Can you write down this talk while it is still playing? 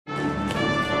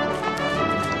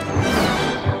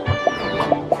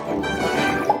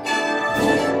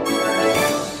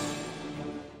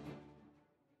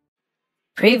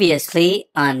Previously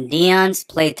on Deion's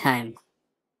Playtime.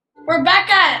 We're back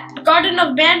at Garten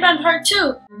of BanBan Part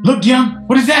 2. Look, Deion,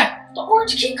 what is that? The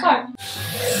orange key card.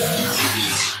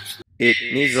 It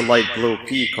needs a light blue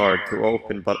key card to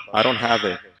open, but I don't have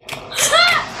it.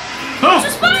 Oh! It's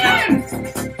a spider!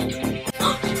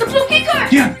 The blue key card!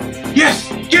 Deion, yes,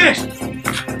 get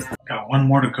it! Got one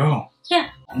more to go. Yeah.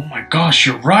 Oh my gosh,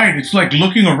 you're right. It's like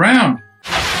looking around.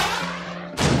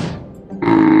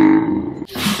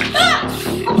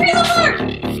 Open the door!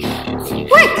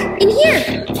 Quick, in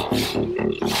here!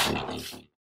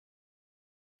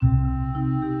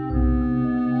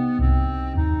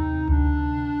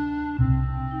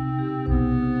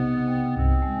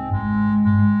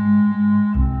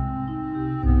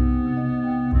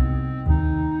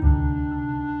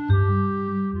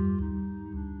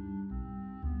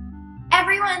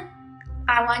 Everyone,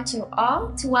 I want you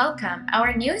all to welcome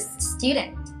our newest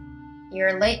student.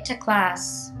 You're late to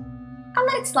class. I'll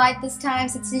let it slide this time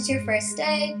since it's your first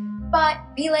day, but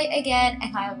be late again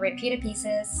and I'll repeat the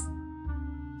pieces.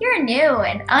 You're a new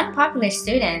and unpopular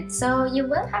student, so you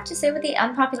will have to sit with the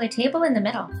unpopular table in the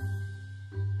middle.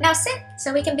 Now sit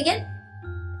so we can begin.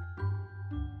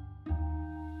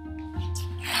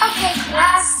 Okay,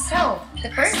 class, so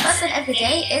the first lesson of the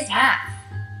day is math.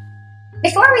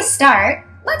 Before we start,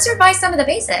 let's revise some of the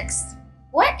basics.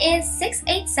 What is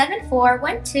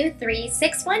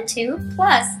 6874123612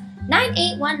 plus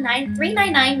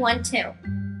 9819399912?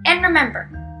 And remember,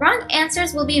 wrong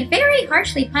answers will be very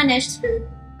harshly punished.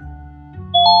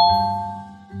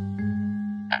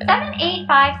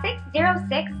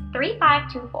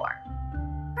 785606354.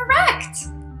 Correct!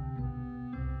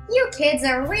 You kids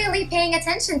are really paying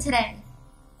attention today.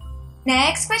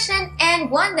 Next question, and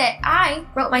one that I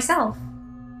wrote myself.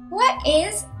 What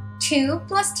is 2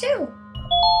 plus 2?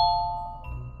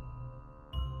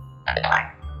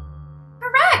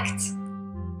 Correct!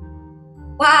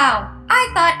 Wow,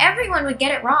 I thought everyone would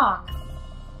get it wrong.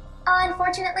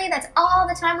 Unfortunately, that's all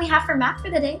the time we have for math for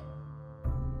the day.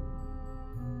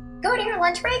 Go to your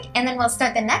lunch break, and then we'll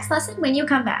start the next lesson when you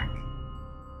come back.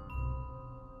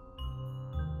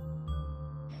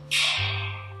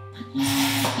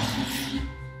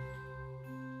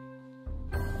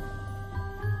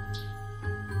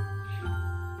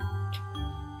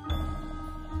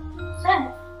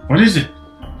 What is it?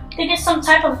 I think it's some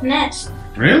type of nest.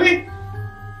 Really?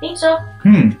 I think so.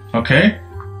 Okay.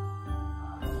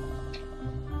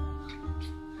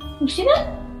 You see that?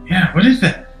 Yeah, what is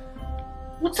that?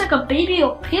 Looks like a baby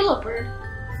opila bird.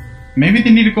 Maybe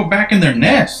they need to go back in their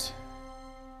nest.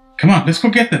 Come on, let's go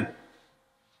get them.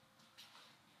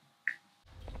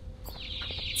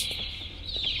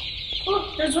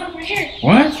 Look, there's one over here.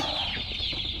 What?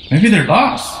 Maybe they're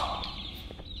lost.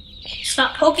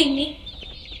 Stop poking me.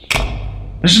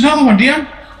 There's another one, Deion.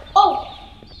 Oh,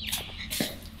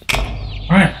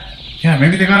 Alright. Yeah,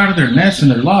 maybe they got out of their nest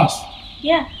and they're lost.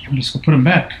 yeah. Let's go put them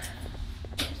back.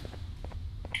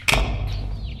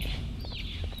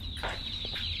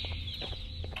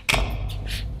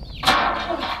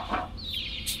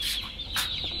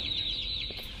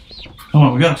 Come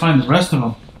on, we gotta find the rest of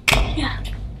them. Yeah.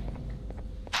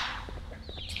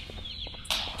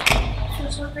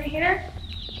 There's one right here.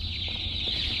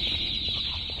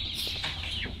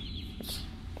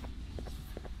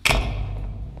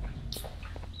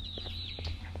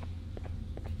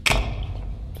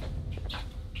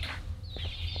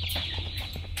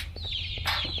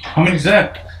 How many is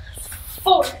that?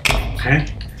 4. Okay.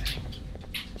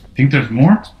 Think there's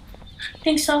more? I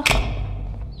think so.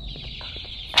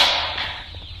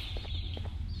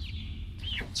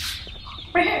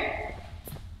 Right here.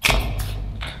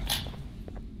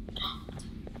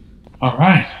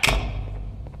 Alright.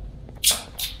 I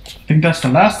think that's the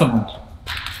last of them.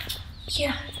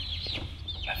 Yeah.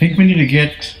 I think we need to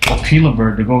get Opila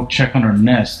Bird to go check on her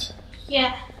nest.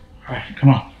 Yeah. Alright, come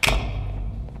on.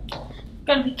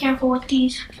 Gotta be careful with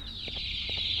these.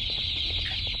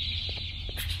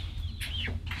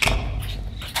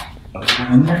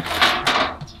 Anything in there?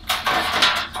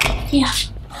 Yeah.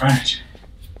 Alright.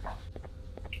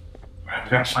 Alright, we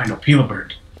gotta find Opila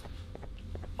Bird.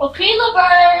 Opila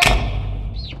bird!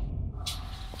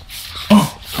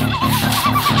 Oh!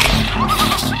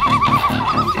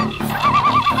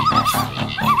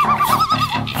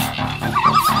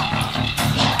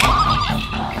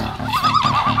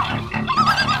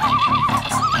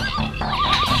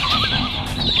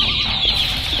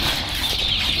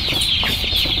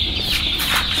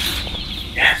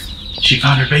 Yes, she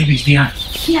found her babies, Deion.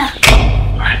 Yeah.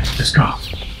 Alright, let's go.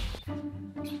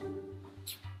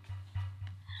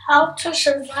 How to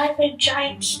survive a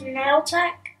giant snail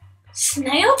attack?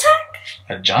 Snail attack?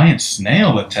 A giant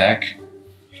snail attack?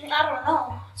 I don't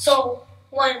know.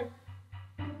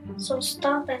 So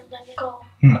stop and then go.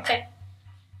 Okay.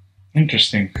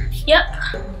 Interesting. Yep.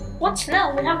 What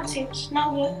Snail? We haven't seen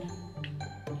Snail yet.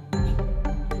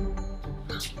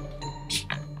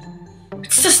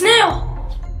 It's the snail!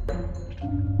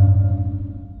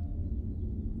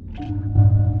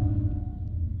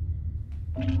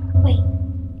 Wait.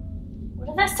 What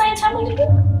did that sign tell me to do?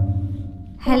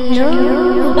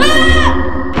 Hello? Ah!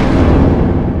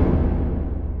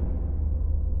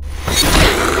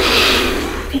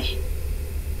 Okay.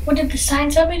 What did the sign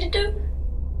tell me to do?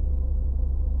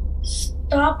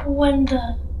 Stop when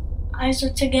the eyes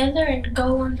are together and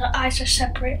go when the eyes are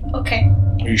separate. Okay.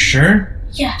 Are you sure?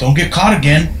 Yeah. Don't get caught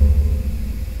again.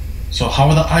 So how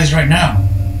are the eyes right now?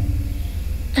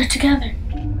 They're together.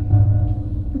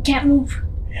 We can't move.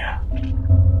 Yeah.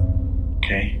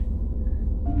 Okay.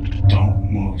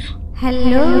 Don't move.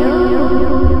 Hello?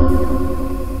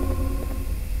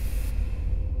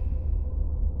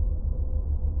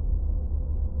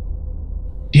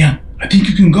 Deion, I think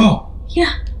you can go.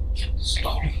 Yeah.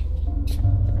 Slowly.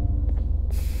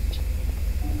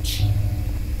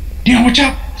 Deion, watch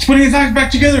out! He's putting his eyes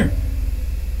back together.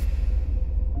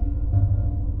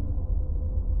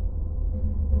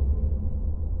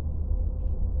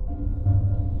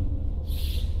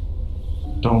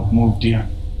 Don't move, Deion.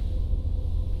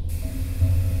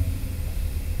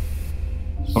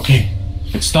 Okay,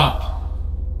 it stopped.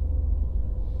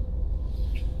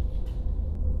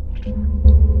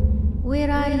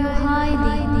 Where are you hiding?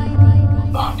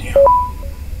 Hold on, Deion.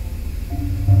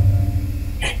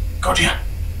 Hey, go, Deion.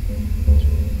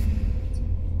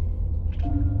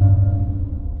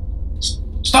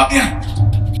 Stop, Deion.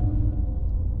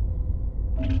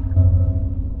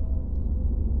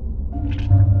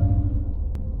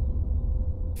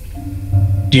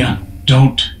 Deion,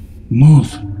 don't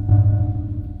move.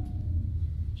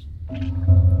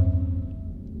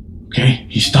 Okay,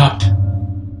 he stopped.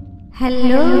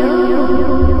 Hello?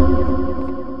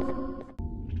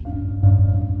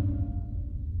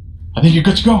 I think you're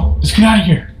good to go. Let's get out of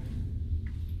here.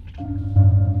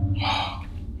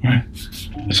 Alright,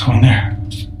 let's go in there.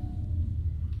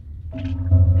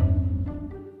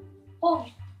 Whoa.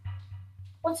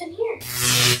 What's in here?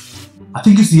 I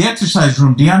think it's the exercise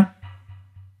room, Deion.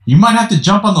 You might have to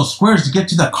jump on those squares to get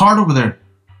to that card over there.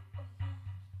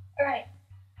 Alright.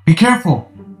 Be careful.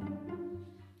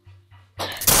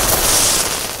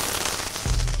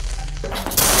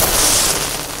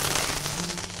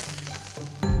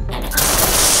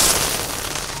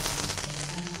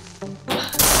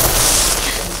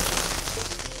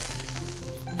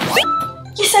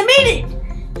 Yes, I made it!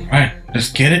 Alright, let's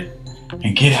get it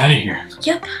and get out of here.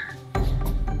 Yep.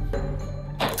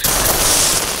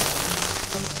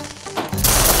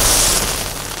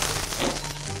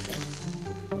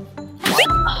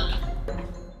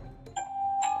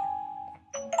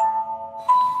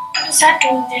 What's that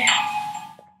doing there?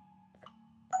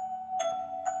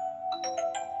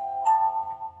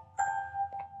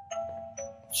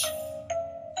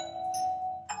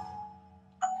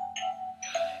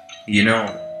 You know,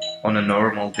 on a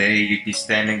normal day, you'd be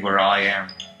standing where I am,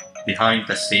 behind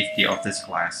the safety of this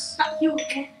glass, Not you,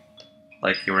 okay?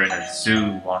 like you're in a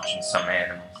zoo watching some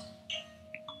animals.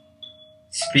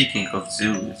 Speaking of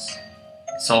zoos,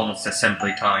 it's almost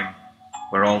assembly time,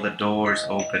 where all the doors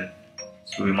open,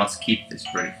 so we must keep this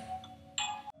brief.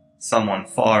 Someone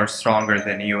far stronger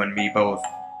than you and me both,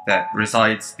 that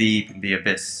resides deep in the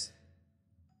abyss.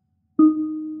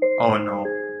 Oh no,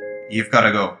 you've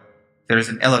gotta go. There's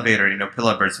an elevator in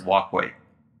Opillabird's walkway.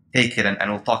 Take it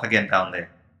and we'll talk again down there.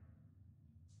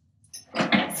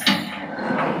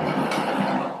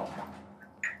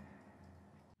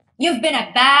 You've been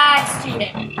a bad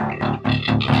student.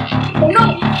 Oh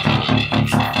no!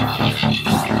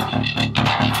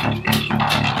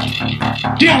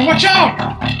 Deion, watch out!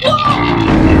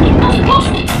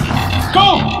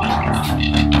 Go!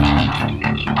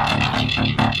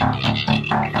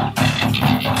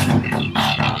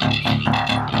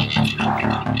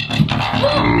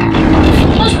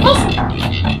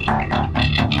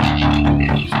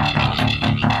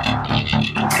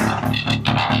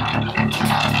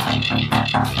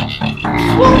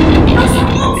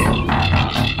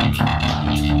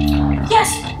 Yes,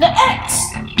 the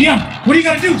X! Deion, what are you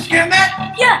gonna do? Scan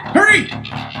that? Yeah! Hurry!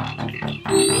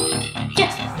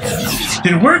 Yes!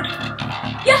 Did it work?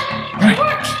 Yeah! Right. It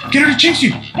worked! Get her to chase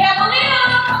you. Banbelina,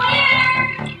 come here!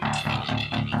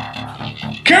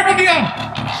 Careful, Deion!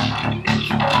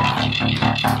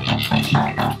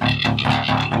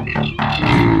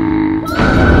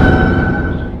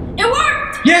 It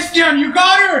worked! Yes, Deion, you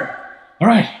got her! All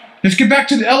right, let's get back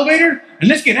to the elevator and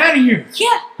let's get out of here.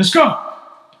 Yeah. Let's go.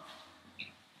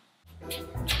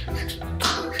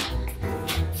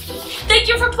 Thank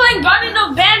you for playing Garten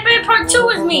of BanBan Part 2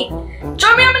 with me.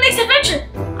 Join me on my next adventure.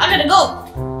 I gotta go.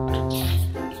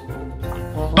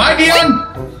 Bye,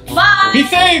 Deion. Bye. Be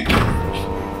safe.